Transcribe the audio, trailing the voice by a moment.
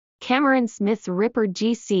Cameron Smith's Ripper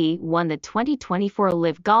GC won the 2024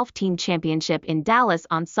 LIV Golf Team Championship in Dallas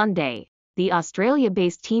on Sunday. The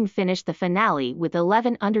Australia-based team finished the finale with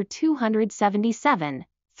 11 under 277,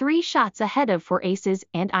 3 shots ahead of four aces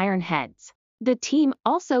and ironheads. The team,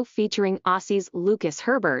 also featuring Aussies Lucas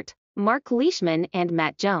Herbert, Marc Leishman and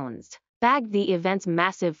Matt Jones, bagged the event's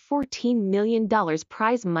massive $14 million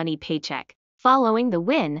prize money paycheck. Following the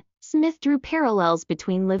win, Smith drew parallels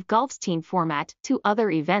between LIV Golf's team format to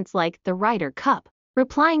other events like the Ryder Cup,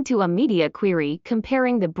 replying to a media query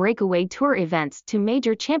comparing the breakaway tour events to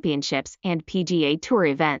major championships and PGA Tour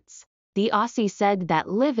events. The Aussie said that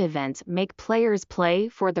LIV events make players play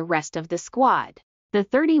for the rest of the squad. The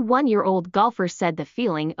 31-year-old golfer said the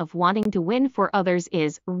feeling of wanting to win for others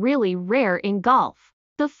is really rare in golf.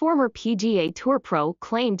 The former PGA Tour pro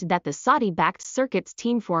claimed that the Saudi-backed circuit's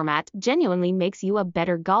team format genuinely makes you a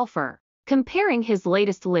better golfer, comparing his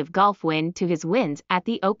latest LIV Golf win to his wins at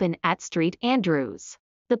the Open at St Andrews.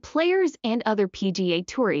 The players and other PGA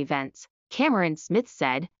Tour events, Cameron Smith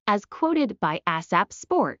said, as quoted by ASAP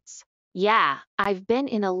Sports. "Yeah, I've been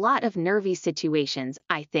in a lot of nervy situations,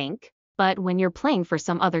 I think. But when you're playing for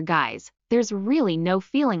some other guys, there's really no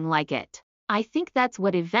feeling like it. I think that's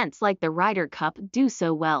what events like the Ryder Cup do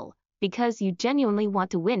so well, because you genuinely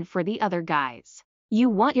want to win for the other guys. You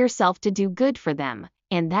want yourself to do good for them,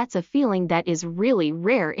 and that's a feeling that is really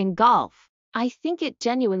rare in golf. I think it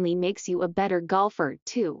genuinely makes you a better golfer,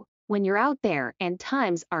 too. When you're out there and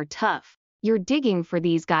times are tough, you're digging for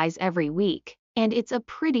these guys every week, and it's a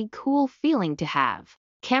pretty cool feeling to have."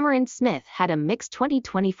 Cameron Smith had a mixed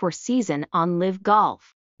 2024 season on LIV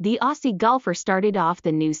Golf. The Aussie golfer started off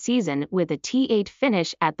the new season with a T8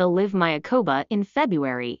 finish at the LIV Mayakoba in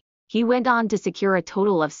February. He went on to secure a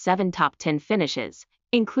total of 7 top 10 finishes,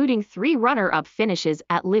 including 3 runner-up finishes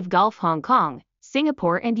at LIV Golf Hong Kong,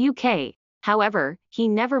 Singapore and UK. However, he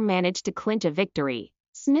never managed to clinch a victory.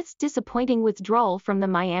 Smith's disappointing withdrawal from the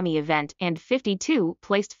Miami event and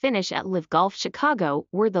 52nd-placed finish at LIV Golf Chicago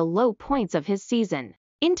were the low points of his season.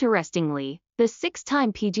 Interestingly, the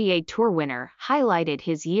 6-time PGA Tour winner highlighted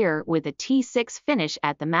his year with a T6 finish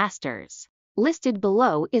at the Masters. Listed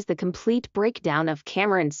below is the complete breakdown of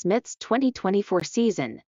Cameron Smith's 2024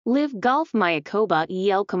 season. LIV Golf Mayakoba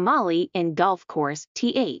El Kamali and Golf Course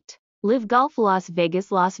T8. LIV Golf Las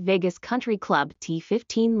Vegas Country Club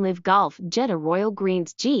T15. LIV Golf Jeddah Royal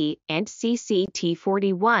Greens G and CC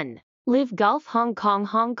T41. LIV Golf Hong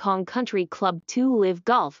Kong Country Club 2. LIV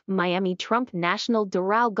Golf Miami Trump National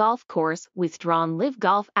Doral Golf Course withdrawn. LIV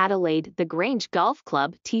Golf Adelaide The Grange Golf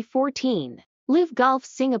Club T14. LIV Golf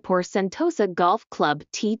Singapore Sentosa Golf Club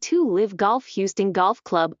T2. LIV Golf Houston Golf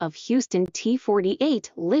Club of Houston T48.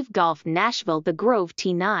 LIV Golf Nashville The Grove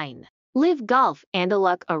T9. LIV Golf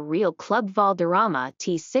Andaluk A Real Club Valderrama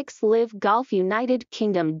T6. LIV Golf United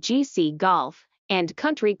Kingdom GC Golf and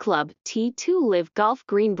Country Club T2. LIV Golf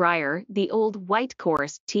Greenbrier The Old White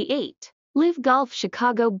Course T8. LIV Golf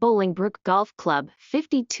Chicago Bolingbrook Golf Club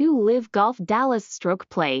 52. LIV Golf Dallas Stroke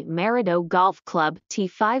Play Maridoe Golf Club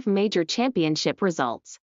T5. Major Championship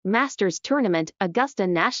results: Masters Tournament Augusta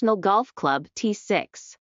National Golf Club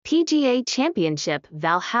T6. PGA Championship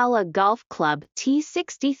Valhalla Golf Club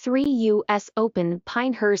T63. U.S. Open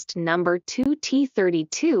Pinehurst No. 2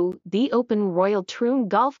 T32. The Open Royal Troon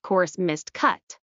Golf Course missed cut.